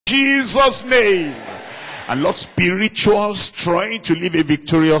Jesus' name. And Lord, spiritual strength to live a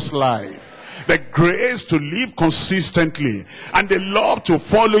victorious life, the grace to live consistently, and the love to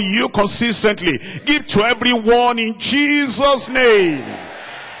follow you consistently. Give to everyone in Jesus' name.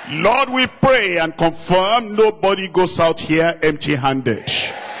 Lord, we pray and confirm nobody goes out here empty-handed.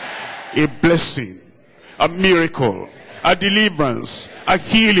 A blessing, a miracle, a deliverance, a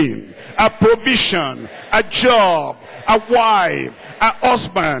healing, a provision, a job, a wife, a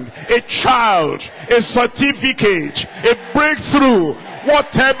husband, a child, a certificate, a breakthrough,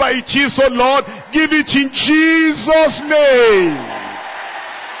 whatever it is, oh Lord, give it in Jesus' name.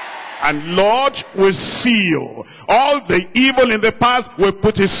 And Lord, we seal all the evil in the past. We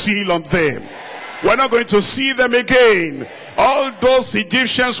put a seal on them. We're not going to see them again. All those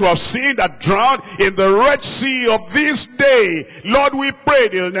Egyptians who have seen that drowned in the Red Sea of this day, Lord, we pray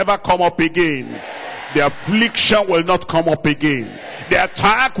they'll never come up again. The affliction will not come up again. The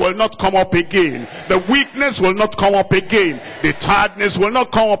attack will not come up again. The weakness will not come up again. The tiredness will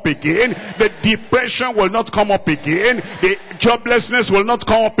not come up again. The depression will not come up again. The joblessness will not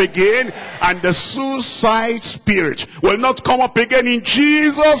come up again. And the suicide spirit will not come up again in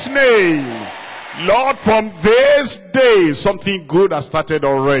Jesus' name. Lord, from this day, something good has started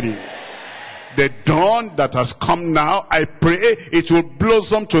already. The dawn that has come now, I pray it will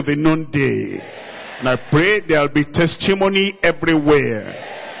blossom to the noonday. And I pray there will be testimony everywhere.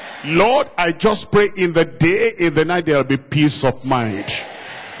 Lord, I just pray in the day, in the night, there will be peace of mind.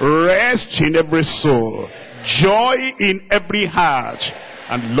 Rest in every soul. Joy in every heart.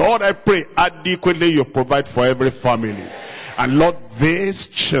 And Lord, I pray adequately you provide for every family. And Lord, this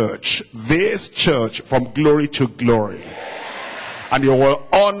church from glory to glory. And you will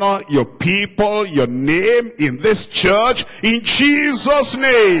honor your people, your name in this church, in Jesus'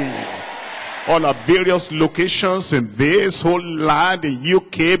 name. All our various locations in this whole land, in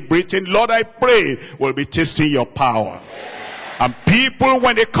UK, Britain, Lord, I pray, will be tasting your power. And people,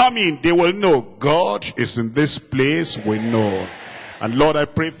 when they come in, they will know God is in this place, we know. And Lord, I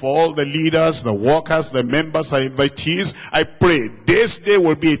pray for all the leaders, the workers, the members, and invitees. I pray this day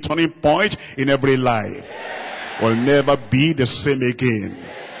will be a turning point in every life. Will never be the same again.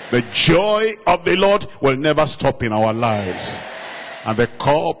 The joy of the Lord will never stop in our lives. And the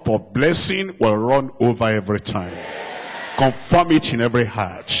cup of blessing will run over every time. Confirm it in every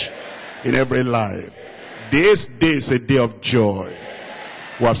heart, in every life. This day is a day of joy.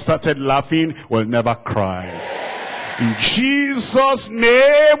 We have started laughing, we'll never cry. In Jesus'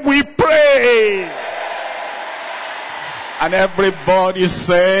 name we pray. And everybody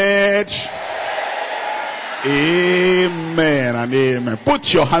said, amen and amen.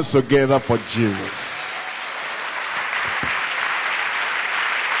 Put your hands together for Jesus.